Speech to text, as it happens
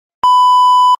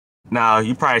Now,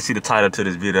 you probably see the title to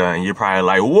this video and you're probably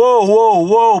like,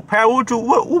 whoa, Pat, what's going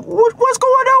on?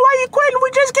 Why you quitting?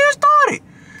 We just getting started.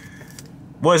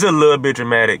 Was it a little bit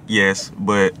dramatic? Yes,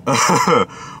 but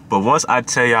but once I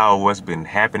tell y'all what's been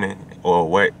happening, or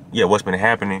what's been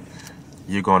happening,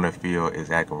 you're gonna feel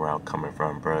exactly where I'm coming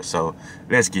from, bro. So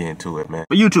let's get into it, man.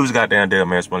 But YouTube's goddamn deal,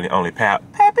 man. It's only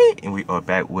Pappy, and we are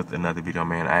back with another video,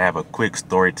 man. I have a quick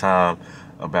story time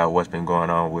about what's been going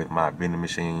on with my vending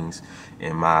machines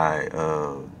and my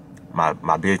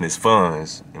my business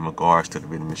funds in regards to the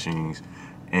vending machines,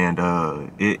 and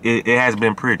it has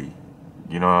been pretty,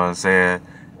 you know what I'm saying?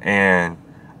 And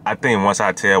I think once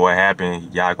I tell what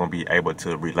happened, y'all gonna be able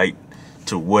to relate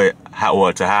to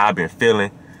how I've been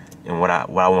feeling and what I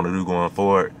want to do going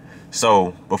forward.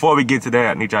 So before we get to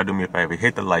that, I need y'all to do me a favor,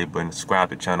 hit the like button, subscribe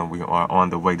to the channel. We are on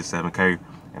the way to 7K.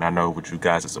 And I know with you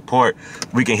guys' support,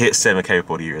 we can hit 7K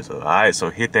for the year. So, all right, so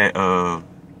hit that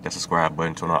subscribe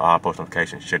button, turn on all post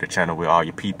notifications, share the channel with all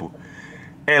your people.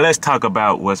 And let's talk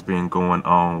about what's been going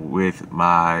on with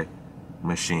my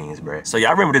machines, bruh. So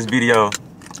y'all remember this video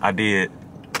I did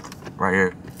right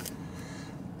here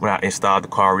when I installed the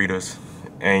card readers?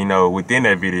 And, you know, within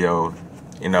that video,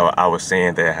 you know, I was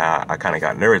saying that how I kind of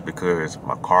got nervous because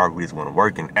my card readers weren't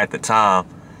working at the time,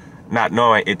 not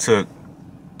knowing it took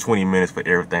 20 minutes for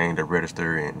everything to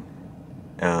register and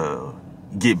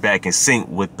get back in sync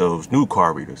with those new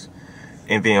card readers.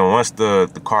 And then once the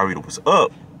card reader was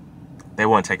up, they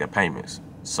weren't taking payments.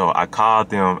 So I called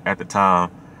them at the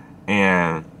time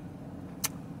and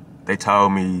they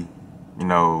told me, you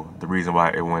know, the reason why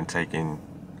it wasn't taking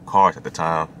cards at the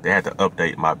time, they had to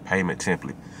update my payment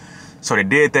template. So they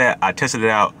did that. I tested it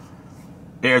out.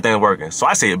 Everything working. So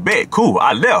I said, bet, cool,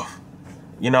 I left.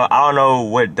 You know, I don't know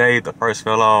what day the first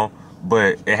fell on,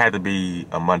 but it had to be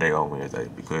a Monday or Wednesday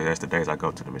because that's the days I go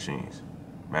to the machines.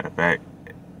 Matter of fact,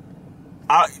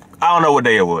 I don't know what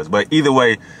day it was, but either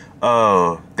way,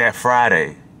 that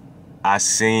Friday, I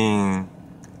seen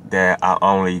that I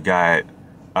only got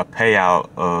a payout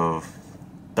of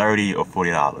 $30 or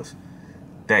 $40.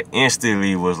 That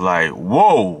instantly was like,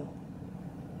 whoa,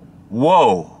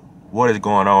 what is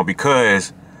going on?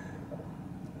 Because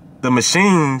the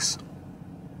machines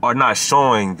are not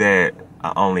showing that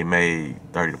I only made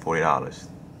 $30 to $40.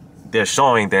 They're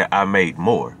showing that I made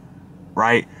more,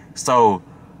 right? So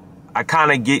I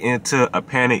kind of get into a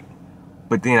panic,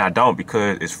 but then I don't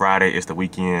because it's Friday, it's the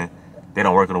weekend. They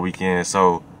don't work on the weekend.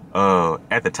 So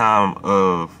at the time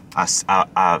of I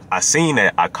seen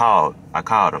that, I called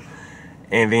them,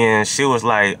 and then she was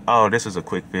like, "Oh, this is a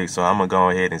quick fix, so I'm gonna go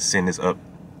ahead and send it up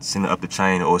the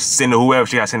chain, or send it whoever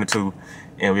she got to send it to,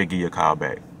 and we'll give you a call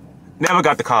back." Never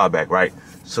got the call back, right?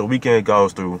 So weekend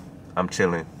goes through, I'm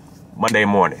chilling. Monday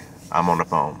morning, I'm on the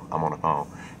phone.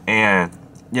 And,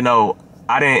 you know,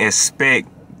 I didn't expect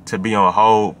to be on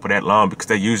hold for that long because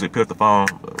they usually pick up the phone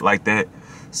like that.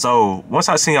 So once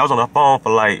I seen I was on the phone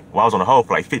for I was on the hold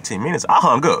for like 15 minutes, I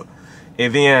hung up.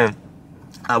 And then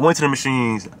I went to the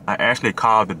machines. I actually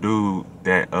called the dude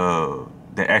that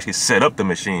actually set up the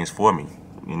machines for me,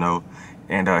 you know?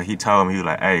 And he told me, he was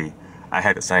like, hey, I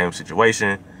had the same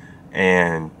situation.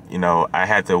 And, you know, I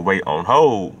had to wait on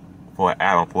hold for 1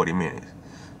 hour and 40 minutes.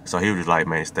 So he was just like,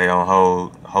 man, stay on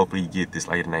hold. Hopefully you get this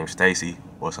lady named Stacy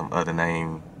or some other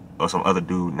name or some other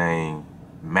dude named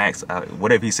Max.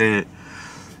 Whatever he said,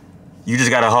 you just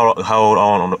got to hold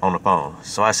on the phone.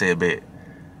 So I said, bet.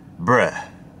 Bruh,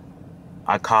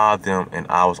 I called them and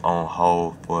I was on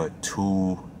hold for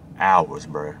 2 hours,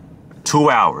 bruh. 2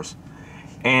 hours.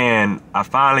 And I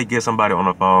finally get somebody on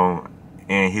the phone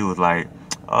and he was like,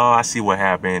 oh, I see what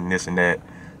happened, this and that.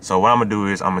 So what I'm gonna do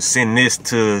is I'm gonna send this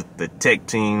to the tech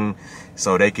team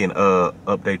so they can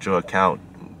update your account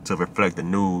to reflect the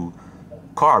new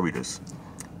card readers.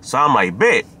 So I'm like,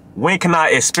 bet, when can I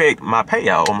expect my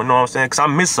payout? You know what I'm saying? Because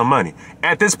I'm missing some money.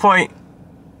 At this point,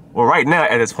 well, right now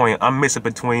at this point, I'm missing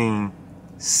between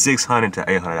 $600 to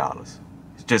 $800.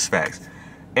 It's just facts.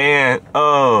 And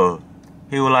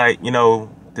he was like, you know,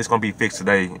 this gonna be fixed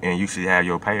today and you should have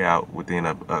your payout within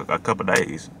a couple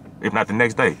days, if not the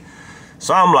next day.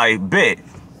 So I'm like, bet.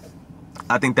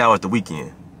 I think that was the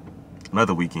weekend,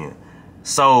 another weekend.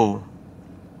 So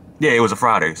yeah, it was a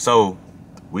Friday. So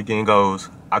weekend goes,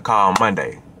 I call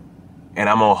Monday and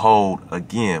I'm on hold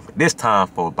again, this time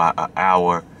for about an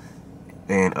hour.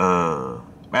 And matter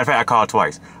of fact, I called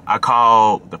twice. I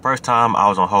called the first time, I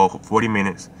was on hold for 40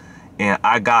 minutes. And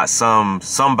I got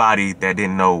somebody that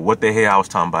didn't know what the hell I was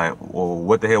talking about or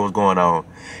what the hell was going on.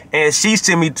 And she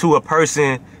sent me to a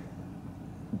person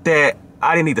that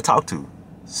I didn't need to talk to.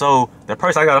 So the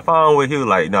person I got a phone with, he was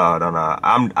like, no.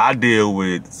 I deal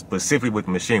with specifically with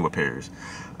machine repairs.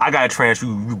 I gotta transfer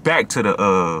you back to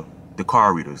the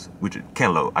card readers, which is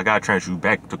Kenlo. I gotta transfer you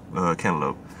back to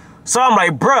Kenlo. So I'm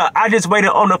like, bruh, I just waited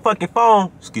on the fucking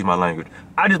phone. Excuse my language.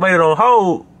 I just waited on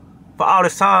hold for all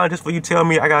this time just for you to tell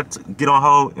me I got to get on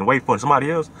hold and wait for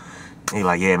somebody else. And he's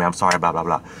like, yeah, man, I'm sorry, blah, blah,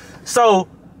 blah. So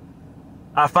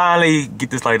I finally get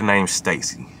this lady named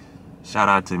Stacy. Shout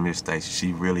out to Miss Stacy.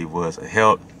 She really was a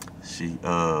help. She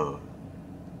got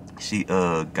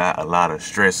a lot of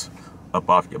stress up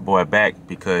off your boy back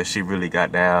because she really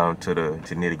got down to the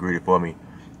nitty gritty for me.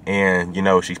 And, you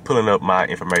know, she's pulling up my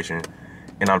information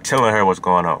and I'm telling her what's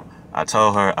going on. I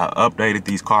told her I updated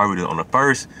these card readers on the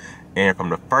 1st, and from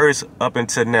the 1st up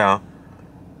until now,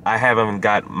 I haven't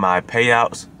got my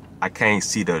payouts. I can't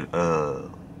see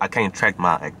I can't track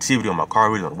my activity on my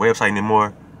card readers on the website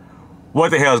anymore. What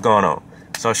the hell's going on?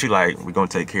 So she like, we're gonna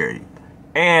take care of you.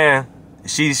 And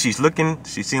she's looking,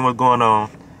 she's seeing what's going on,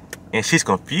 and she's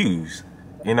confused,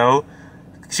 you know?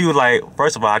 She was like,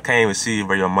 first of all, I can't even see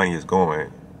where your money is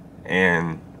going.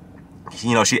 And,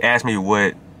 you know, she asked me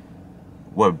what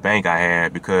bank I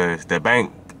had because the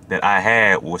bank that I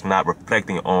had was not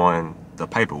reflecting on the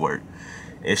paperwork.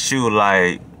 And she was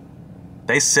like,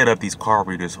 they set up these card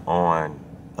readers on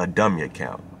a dummy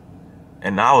account.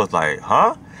 And I was like,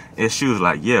 huh? And she was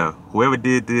like, yeah, whoever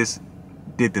did this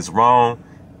wrong.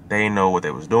 They didn't know what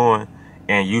they was doing,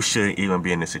 and you shouldn't even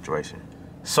be in this situation.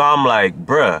 So I'm like,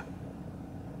 bruh,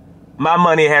 my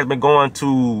money has been going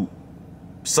to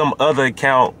some other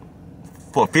account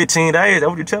for 15 days. Is that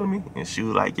what you're telling me? And she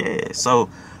was like, yeah. So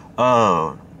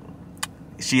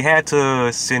she had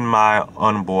to send my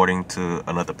onboarding to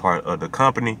another part of the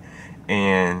company,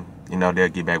 and, you know, they'll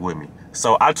get back with me.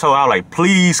 So I told her, like,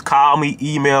 please call me,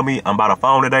 email me. I'm by the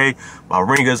phone today. My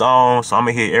ringer's on, so I'm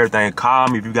gonna hear everything. Call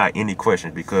me if you got any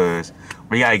questions because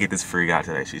we gotta get this figured out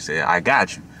today. She said, I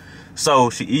got you. So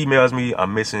she emails me,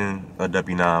 I'm missing a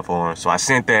W-9 form. So I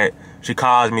sent that. She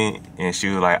calls me and she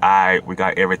was like, all right, we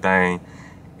got everything.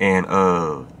 And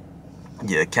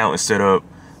yeah, account is set up.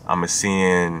 I'm gonna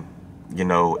send, you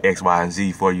know, X, Y, and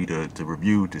Z for you to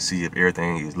review to see if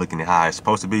everything is looking how it's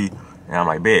supposed to be. And I'm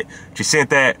like, bet. She sent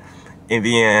that. And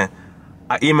then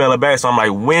I email her back, so I'm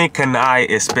like, when can I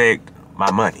expect my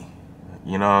money?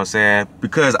 You know what I'm saying?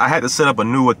 Because I had to set up a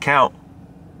new account,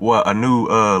 well, a new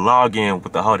login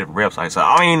with the whole different website. So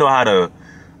I don't even know how to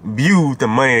view the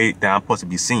money that I'm supposed to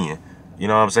be seeing. You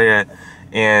know what I'm saying?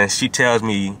 And she tells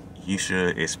me you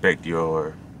should expect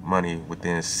your money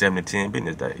within 7 to 10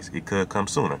 business days. It could come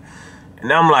sooner.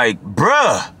 And I'm like,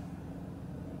 bruh,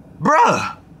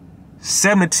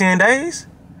 7 to 10 days?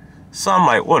 So I'm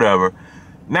like, whatever.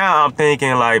 Now I'm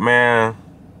thinking like, man,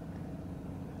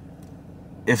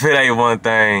 if it ain't one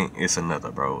thing, it's another,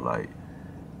 bro. Like,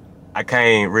 I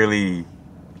can't really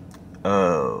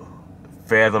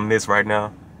fathom this right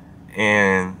now.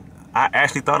 And I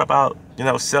actually thought about, you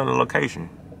know, selling the location.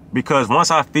 Because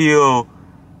once I feel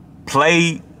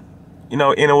played, you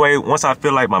know, in a way, once I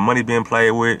feel like my money being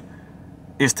played with,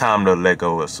 it's time to let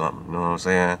go of something, you know what I'm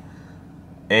saying?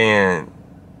 And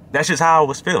that's just how I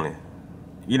was feeling,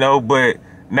 you know. But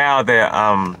now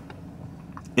that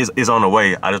it's on the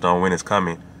way, I just don't know when it's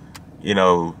coming. You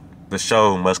know, the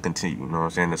show must continue. You know what I'm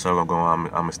saying? The show gonna go on.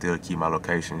 I'm gonna still keep my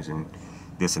locations and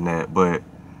this and that. But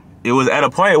it was at a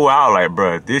point where I was like,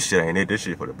 bro, this shit ain't it. This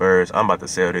shit for the birds. I'm about to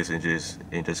sell this and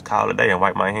just call it a day and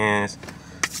wipe my hands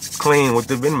clean with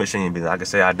the vending machine business. I can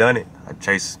say I done it. I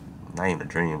chased, not even a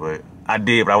dream, but I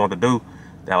did what I wanted to do,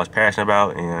 that I was passionate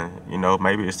about, and, you know,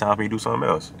 maybe it's time for me to do something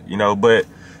else, you know. But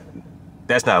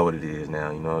that's not what it is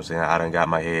now, you know what I'm saying? I done got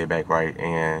my head back right,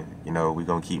 and, you know, we're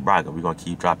gonna keep rocking. We're gonna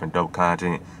keep dropping dope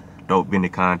content, dope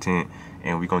vending content,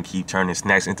 and we're gonna keep turning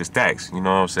snacks into stacks, you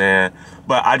know what I'm saying?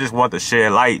 But I just want to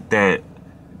shed light that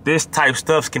this type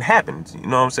stuff can happen, you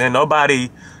know what I'm saying? Nobody,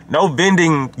 no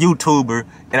vending YouTuber,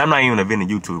 and I'm not even a vending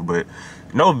YouTuber, but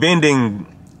no vending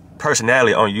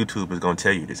personality on YouTube is gonna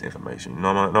tell you this information. You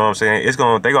know what I'm saying? They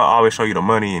gonna always show you the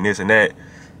money and this and that.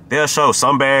 They'll show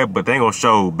some bad, but they ain't gonna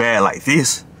show bad like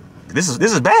this. This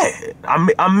is bad.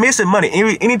 I'm missing money.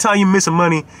 Anytime you missing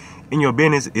money in your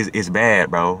business, is bad,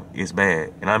 bro. It's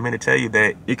bad. And I'm here to tell you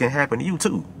that it can happen to you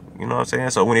too. You know what I'm saying?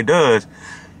 So when it does,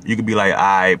 you can be like,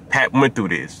 Pat went through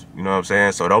this. You know what I'm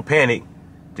saying? So don't panic.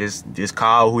 Just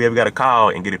call whoever you gotta call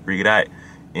and get it figured out,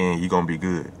 and you're gonna be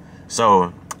good.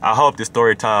 So I hope this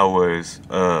story time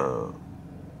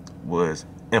was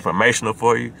informational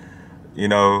for you. You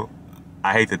know,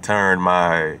 I hate to turn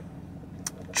my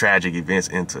tragic events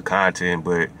into content,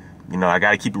 but, you know, I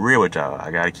gotta keep it real with y'all. I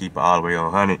gotta keep it all the way on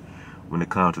 100 when it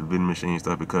comes to the vending machine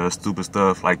stuff, because stupid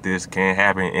stuff like this can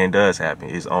happen and does happen.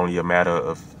 It's only a matter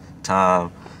of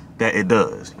time that it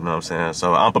does. You know what I'm saying?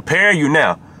 So I'm preparing you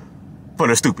now. for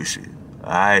the stupid shit.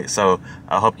 Alright, so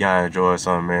I hope y'all enjoyed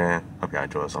something, man. I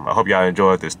hope y'all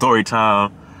enjoyed this story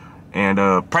time.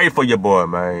 And pray for your boy,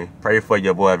 man. Pray for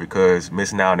your boy, because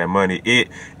missing out on that money, it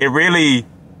really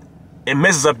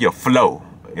messes up your flow.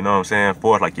 You know what I'm saying?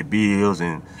 For like your bills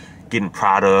and getting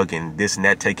product and this and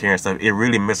that, take care of stuff. It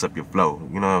really messes up your flow.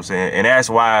 You know what I'm saying? And that's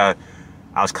why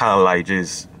I was kind of like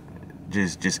just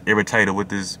irritated with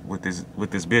this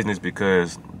business,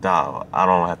 because dog, I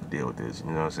don't have to deal with this.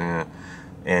 You know what I'm saying?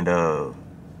 And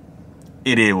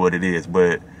it is what it is.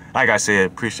 But like I said,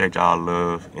 appreciate y'all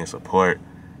love and support.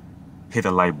 Hit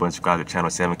the like button, subscribe to the channel,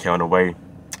 7K on the way,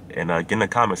 and get in the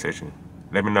comment section.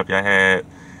 Let me know if y'all had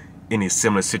any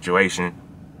similar situation,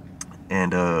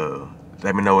 and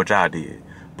let me know what y'all did.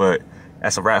 But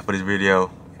that's a wrap for this video,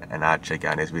 and I'll check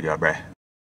y'all next video, bruh.